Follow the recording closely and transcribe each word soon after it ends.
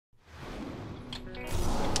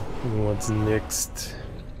What's next?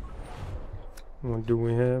 What do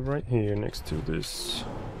we have right here next to this?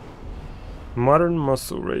 Modern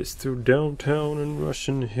muscle race to downtown and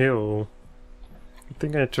Russian Hill. I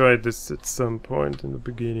think I tried this at some point in the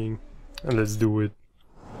beginning. And let's do it.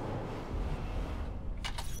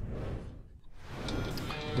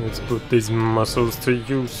 Let's put these muscles to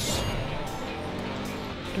use.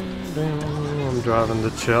 I'm driving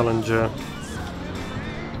the Challenger.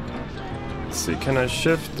 Let's see, can I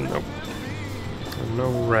shift? Nope. No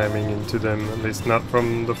ramming into them, at least not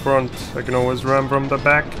from the front. I can always ram from the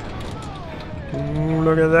back. Ooh,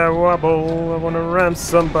 look at that wobble. I want to ram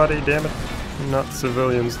somebody, damn it. Not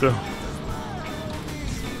civilians though.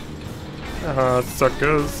 Ah,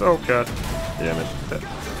 suckers. Oh god. Damn it. That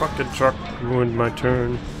fucking truck ruined my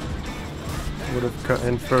turn. Would have cut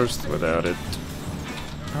in first without it.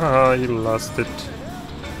 Ah, he lost it.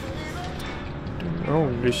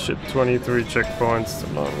 Holy shit, 23 checkpoints.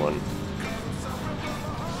 A long one.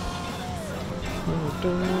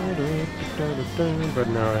 But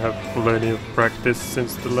now I have plenty of practice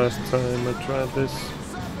since the last time I tried this.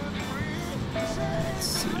 Let's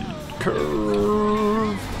see.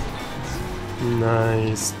 Curve.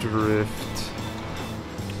 Nice drift.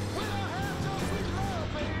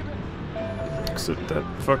 Except that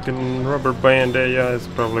fucking rubber band AI is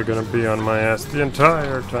probably gonna be on my ass the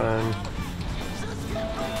entire time.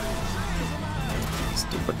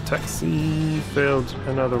 Stupid taxi failed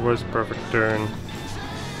an otherwise perfect turn.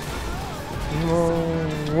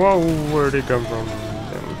 Whoa, where'd he come from?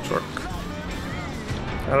 Damn truck.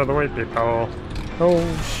 Out of the way, people. Oh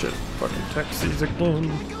shit, fucking taxis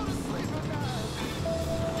again.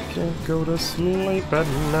 Can't go to sleep at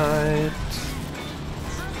night.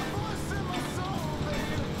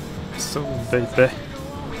 So baby.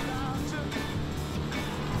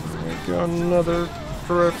 I got another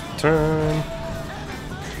drift turn.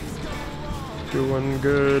 Doing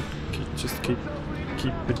good. Just keep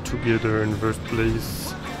it together in first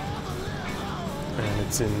place. And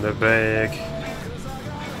it's in the bag.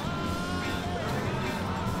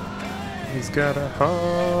 He's got a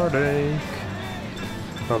heartache.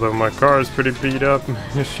 Although my car is pretty beat up.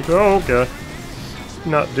 Oh god.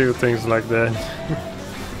 Not do things like that.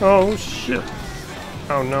 Oh shit.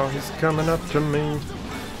 Oh no, he's coming up to me.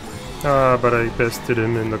 Ah, but I bested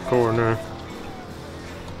him in the corner.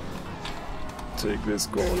 Take this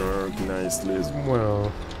corner nicely as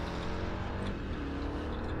well.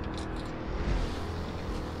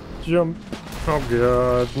 Jump. Oh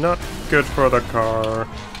god, not good for the car.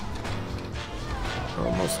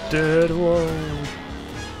 Almost dead. Whoa.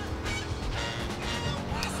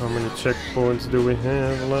 How many checkpoints do we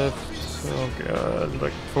have left? Oh god,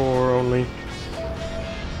 like 4 only.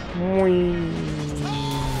 Whee.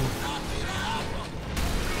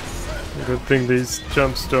 Good thing these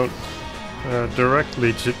jumps don't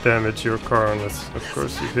directly damage your car unless, of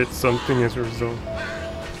course, you hit something as a result.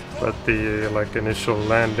 But the like initial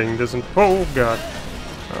landing doesn't. Oh god!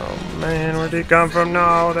 Oh man, where'd he come from?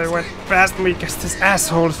 No, they went past me because this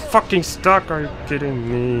asshole is fucking stuck. Are you kidding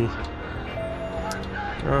me?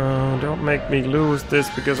 Oh, don't make me lose this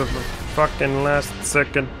because of a fucking last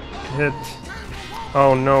second hit.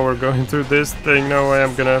 Oh no, we're going through this thing. No way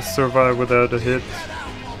I'm gonna survive without a hit.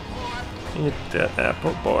 Eat that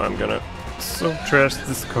apple, boy. I'm gonna so trash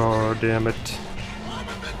this car, damn it.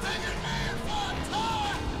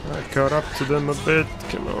 I caught up to them a bit.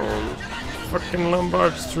 Come on. Fucking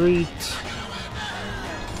Lombard Street.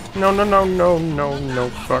 No, no, no, no, no, no.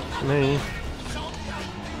 Fuck me.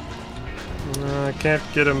 I can't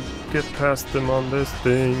get past him on this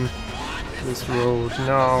thing. This road.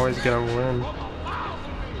 No, he's gonna win.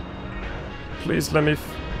 Please let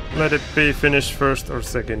it be finished first or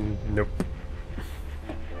second. Nope.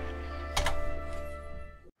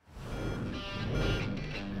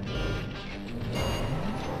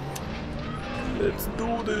 Let's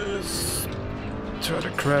do this. Try to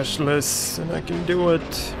crash less and I can do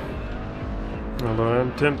it. Although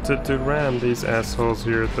I'm tempted to ram these assholes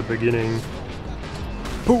here at the beginning.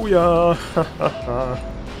 Booyah!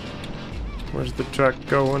 Where's the track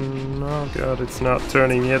going? Oh god, it's not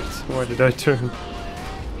turning yet. Why did I turn?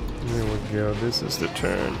 There we go, this is the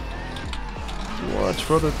turn. Watch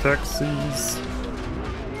for the taxis.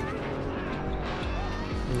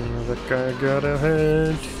 That guy got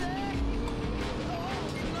ahead.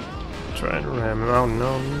 Try and ram him. Oh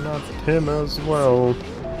no, not him as well.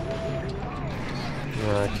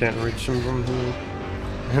 Yeah, I can't reach him from here.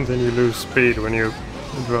 And then you lose speed when you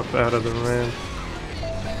drop out of the ramp.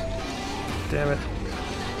 Damn it.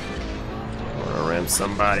 I wanna ram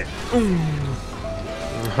somebody.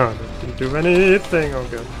 Oh, that didn't do anything. Oh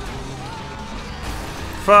god.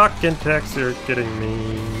 fucking taxi, you're kidding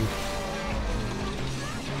me.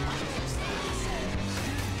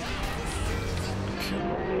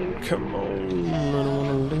 Come on, I don't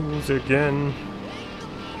wanna lose again.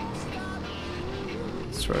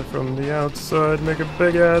 Let's try from the outside, make a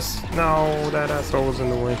big ass. No, that asshole was in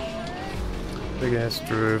the way. Big ass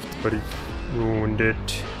drift, but he ruined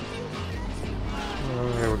it. Oh,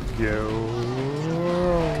 there we go.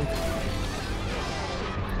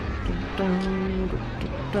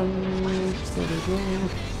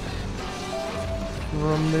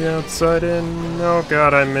 From the outside in. Oh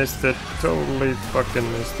god, I missed it. Totally fucking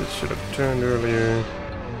missed it. Should have turned earlier.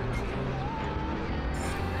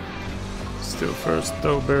 Still first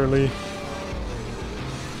though, barely.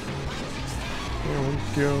 There we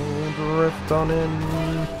go. Drift on in.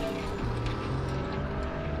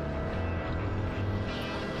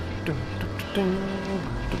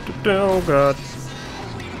 Oh god.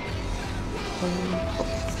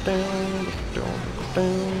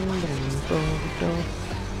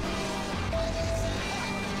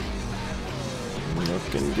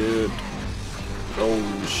 Looking good.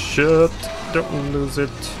 Oh shit, don't lose it.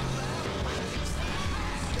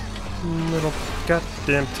 Little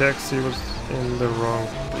goddamn taxi was in the wrong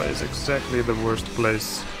place, exactly the worst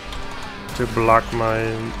place to block my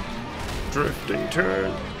drifting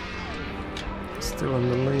turn. Still in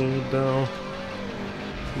the lead though.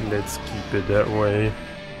 Let's keep it that way.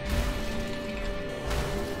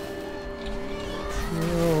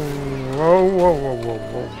 Whoa, whoa, whoa, whoa,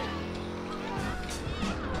 whoa.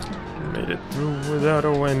 Made it through without a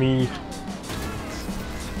whammy.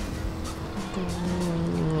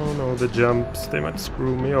 Oh no, the jumps, they might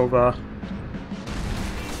screw me over.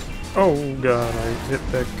 Oh god, I hit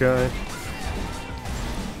that guy.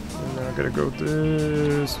 And now I gotta go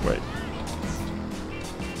this way.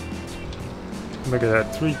 Look at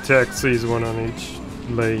that, 3 taxis, 1 on each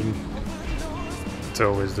lane. It's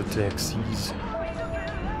always the taxis.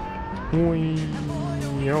 Whee!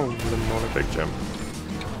 Oh, the big jump.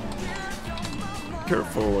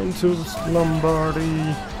 Careful into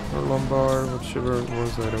Lombardy, or Lombard, whichever it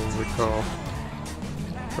was, I don't recall.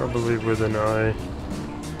 Probably with an I.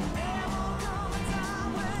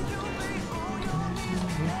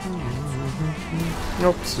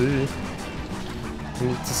 Oopsie. I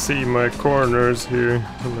need to see my corners here,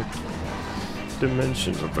 like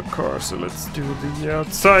dimensions of the car, so let's do the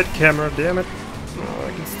outside camera, damn it. Oh,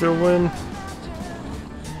 I can still win.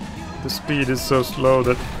 The speed is so slow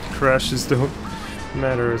that crashes don't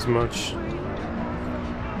matter as much.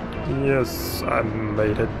 Yes, I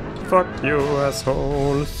made it. Fuck you,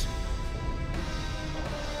 assholes.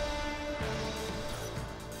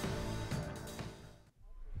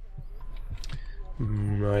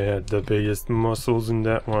 I had the biggest muscles in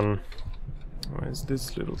that one. Why is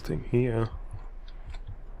this little thing here?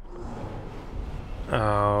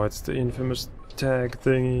 Oh, it's the infamous tag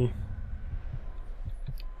thingy.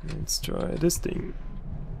 Let's try this thing.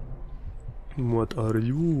 What are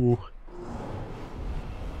you?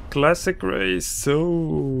 Classic race.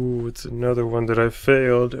 So it's another one that I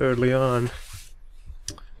failed early on.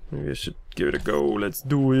 Maybe I should give it a go. Let's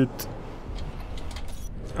do it.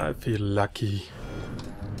 I feel lucky.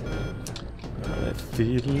 I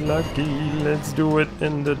feel lucky. Let's do it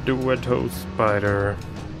in the Duetto Spider.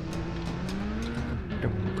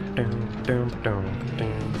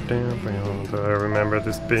 I remember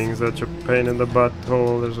this being such a pain in the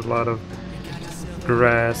butthole. There's a lot of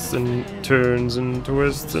grass and turns and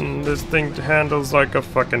twists, and this thing handles like a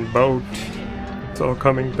fucking boat. It's all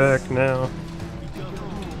coming back now.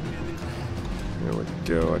 Here we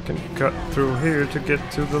go. I can cut through here to get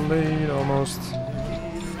to the lead almost.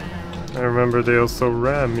 I remember they also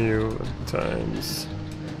ram you at times.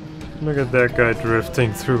 Look at that guy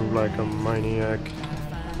drifting through like a maniac.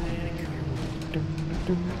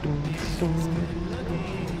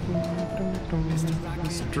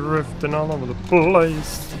 He's drifting all over the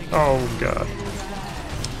place. Oh god.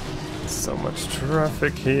 So much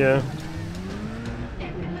traffic here.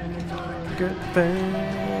 Get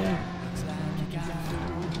there.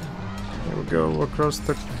 Here we go across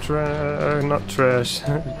the not trash,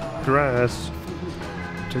 grass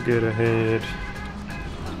to get ahead.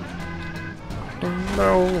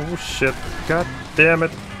 No shit. God damn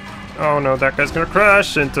it. Oh no, that guy's gonna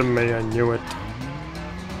crash into me. I knew it.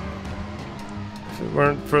 If it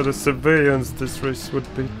weren't for the civilians, this race would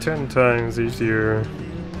be 10 times easier.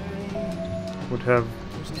 Would have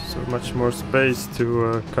so much more space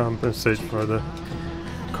to compensate for the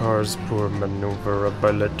car's poor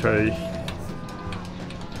maneuverability.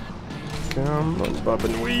 Come on, bob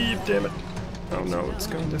and weave, damn it. Oh no, it's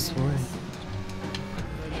going this way.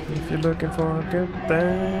 you're looking for a good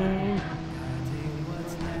thing,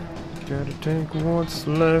 gotta take what's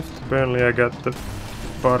left. Apparently I got the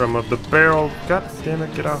bottom of the barrel. God damn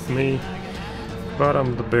it, get off me. Bottom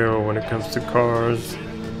of the barrel when it comes to cars.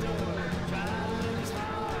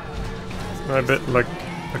 I bet like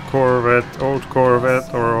a Corvette, old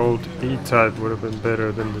Corvette or old E-Type would have been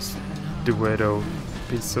better than this Duetto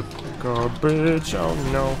piece of garbage. Oh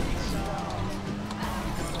no.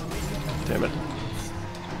 Damn it.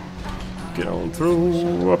 Get on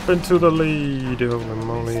through, up into the lead. Holy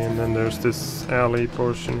moly. And then there's this alley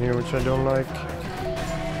portion here which I don't like.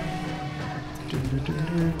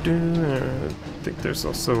 I think there's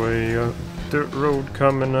also a dirt road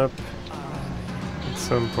coming up at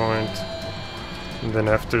some point. And then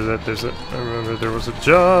after that there's a, I remember there was a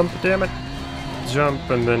jump, damn it! Jump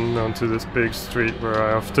and then onto this big street where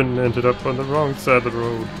I often ended up on the wrong side of the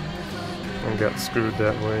road and got screwed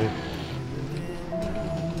that way.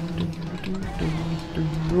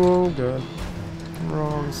 Oh god.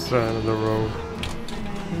 Wrong side of the road.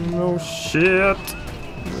 No shit!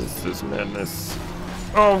 This is madness.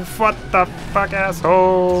 Oh, what the fuck,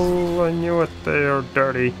 asshole! I knew it, they are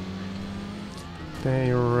dirty.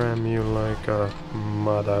 They ram you like a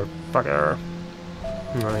motherfucker.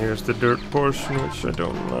 Now here's the dirt portion, which I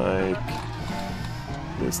don't like.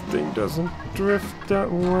 This thing doesn't drift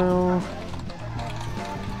that well.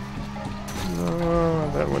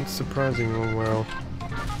 No, that went surprisingly well.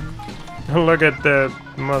 Look at that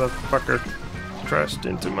motherfucker crashed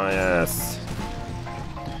into my ass.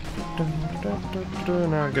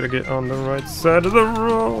 Now I gotta get on the right side of the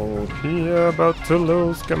road. Yeah, about to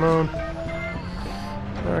lose, come on.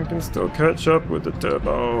 I can still catch up with the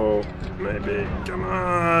turbo. Maybe. Come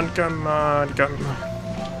on, come on, come on.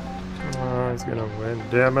 Oh, he's gonna win.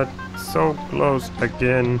 Damn it. So close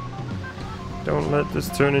again. Don't let this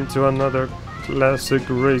turn into another classic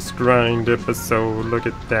race grind episode. Look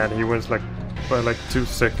at that. He wins like by like 2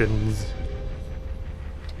 seconds.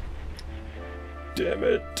 Damn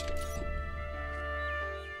it.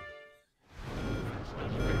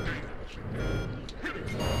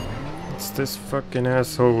 This fucking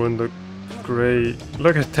asshole in the gray.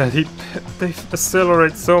 Look at that, they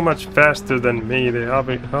accelerate so much faster than me. They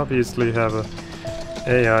obviously have a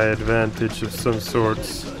AI advantage of some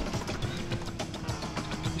sorts.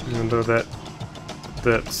 Even though that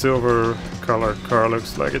silver colored car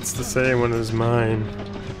looks like it's the same one as mine.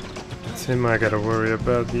 It's him I gotta worry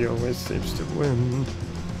about, he always seems to win.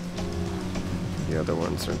 The other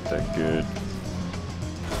ones aren't that good.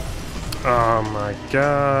 Oh my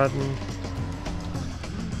god.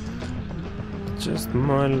 Just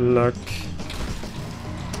my luck.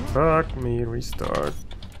 Fuck me, restart.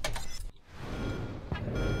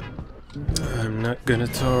 I'm not gonna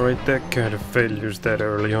tolerate that kind of failures that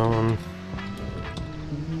early on.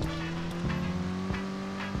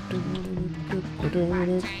 I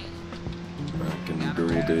can do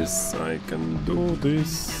this, I can do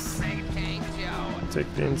this.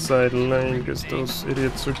 Take the inside lane because those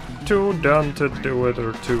idiots are too dumb to do it,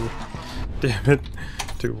 or too, damn it,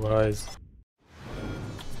 too wise.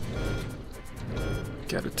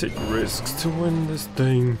 Gotta take risks to win this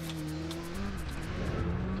thing.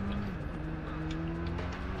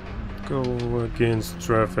 Go against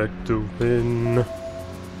traffic to win.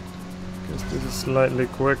 Guess this is slightly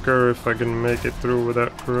quicker if I can make it through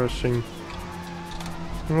without crushing.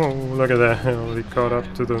 Oh, look at that, I already caught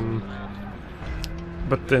up to them.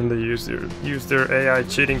 But then they use their AI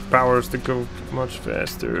cheating powers to go much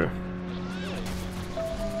faster.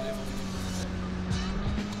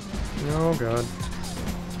 Oh god.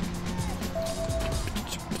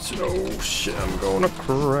 Oh shit, I'm gonna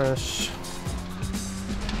crash.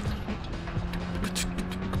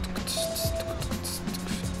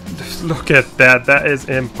 Look at that, that is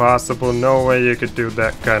impossible. No way you could do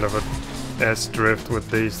that kind of a S-drift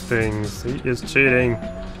with these things. He is cheating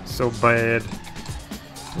so bad.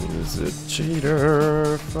 He's a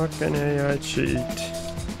cheater. Fucking AI cheat.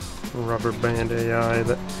 Rubber band AI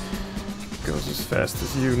that goes as fast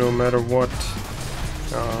as you no matter what.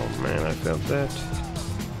 Oh man, I felt that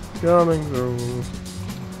coming through.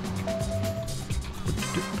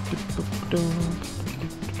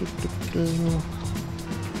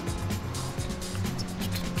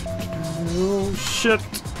 Oh shit!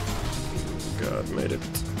 God, made it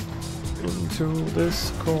into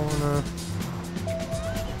this corner.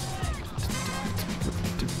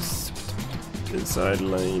 Inside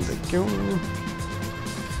lane to go.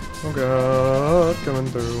 Oh god, coming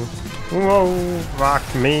through. Whoa,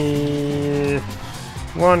 fuck me.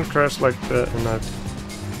 One crash like that and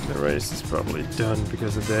the race is probably done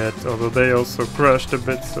because of that. Although they also crashed a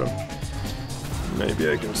bit, so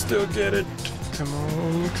Maybe I can still get it. Come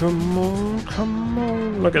on, come on, come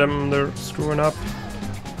on. Look at them, they're screwing up.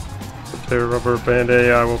 With their rubber band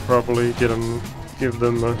I will probably give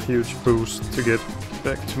them a huge boost to get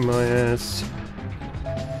back to my ass.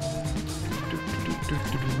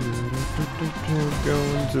 Go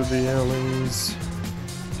into the alleys.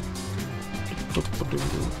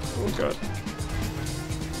 Oh god.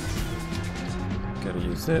 Gotta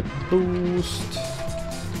use that boost.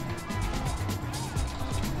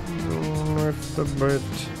 No, lift a bit.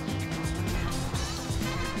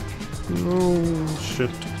 No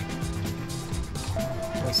shit.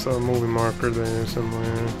 I saw a movie marker there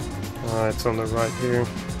somewhere. Ah, it's on the right here.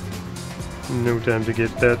 No time to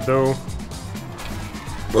get that though.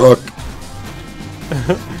 Fuck!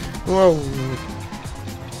 Whoa!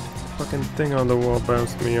 Fucking thing on the wall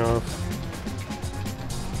bounced me off.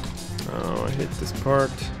 Oh, I hate this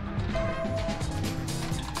part.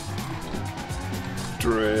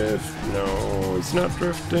 Drift. No, it's not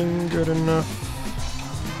drifting good enough.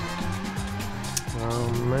 Oh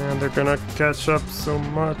man, they're gonna catch up so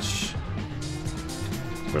much.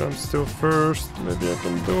 But I'm still first. Maybe I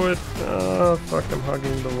can do it. Ah, fuck, I'm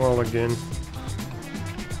hugging the wall again.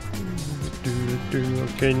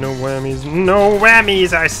 Okay, no whammies. No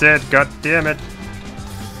whammies, I said! God damn it!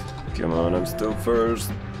 Come on, I'm still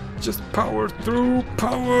first. Just power through.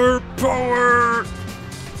 Power! Power!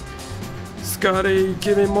 Scotty,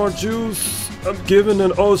 give me more juice. I'm giving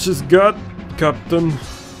it all she's got, Captain.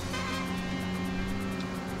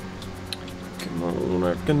 Come on,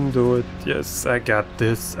 I can do it. Yes, I got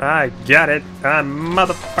this. I got it. I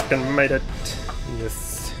motherfucking made it. Yes.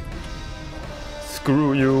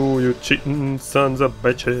 Screw you, you cheating sons of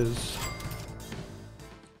bitches.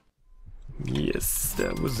 Yes,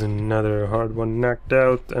 that was another hard one knocked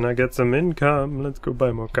out, and I get some income. Let's go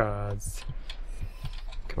buy more cards.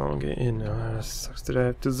 Come on, get in. Sucks that I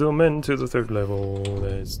have to zoom in to the 3rd level.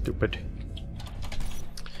 That's stupid.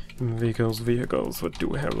 Vehicles, what do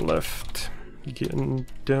we have left? Getting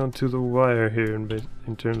down to the wire here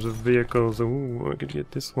in terms of vehicles. Oh, I could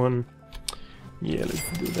get this one. Yeah, let's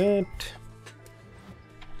do that.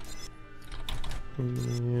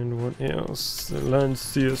 And what else? The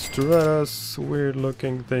Lancia Stratus, weird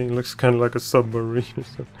looking thing. Looks kind of like a submarine or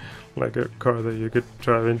something. Like a car that you could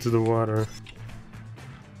drive into the water.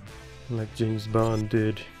 Like James Bond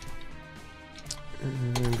did.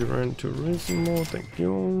 And Gran Turismo, thank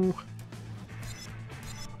you.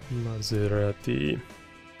 Maserati.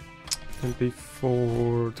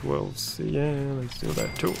 MP4 12C, yeah, let's do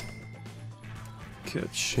that too.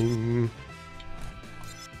 Catching.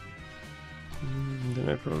 Then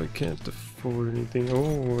I probably can't afford anything.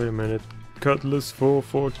 Oh, wait a minute. Cutlass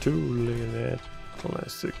 442, look at that.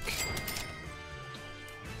 Classic.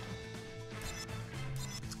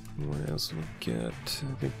 What else we got?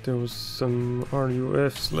 I think there was some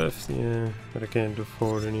RUFs left, yeah, but I can't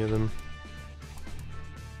afford any of them.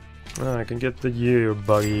 Ah, I can get the year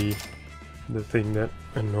buggy. The thing that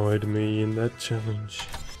annoyed me in that challenge.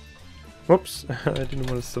 Whoops, I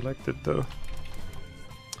didn't want to select it though.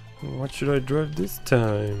 What should I drive this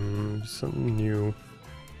time? Something new.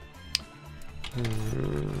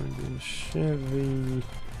 Chevy.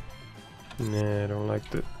 Nah, I don't like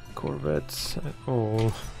the Corvettes at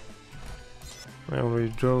all. I already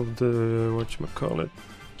drove the whatchamacallit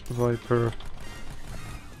Viper.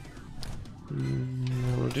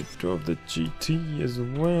 I already drove the GT as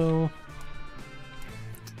well.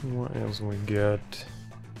 What else we got?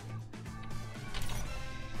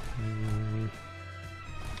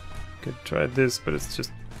 Could try this, but it's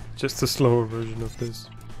just a slower version of this.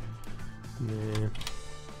 Yeah.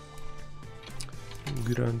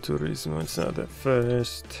 Gran Turismo, it's not that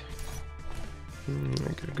fast.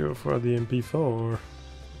 I could go for the MP4.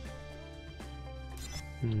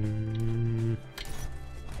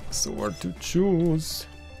 So hard to choose.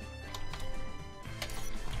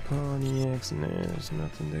 Pontiacs, nah, there's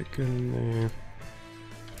nothing that good in there.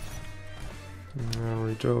 I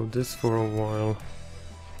already drove this for a while.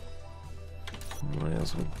 What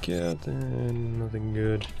else we got? Nothing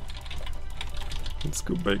good. Let's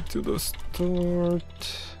go back to the start.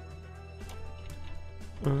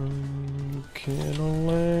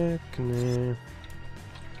 Cadillac, nah.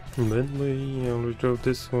 Bentley, I already drove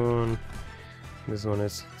this one. This one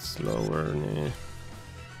is slower,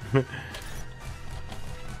 nah.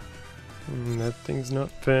 That thing's not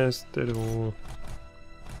fast at all.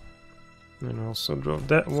 And I also drove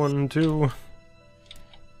that one too.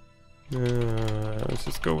 Let's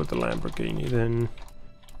just go with the Lamborghini then.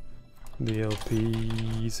 The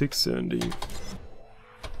LP 670.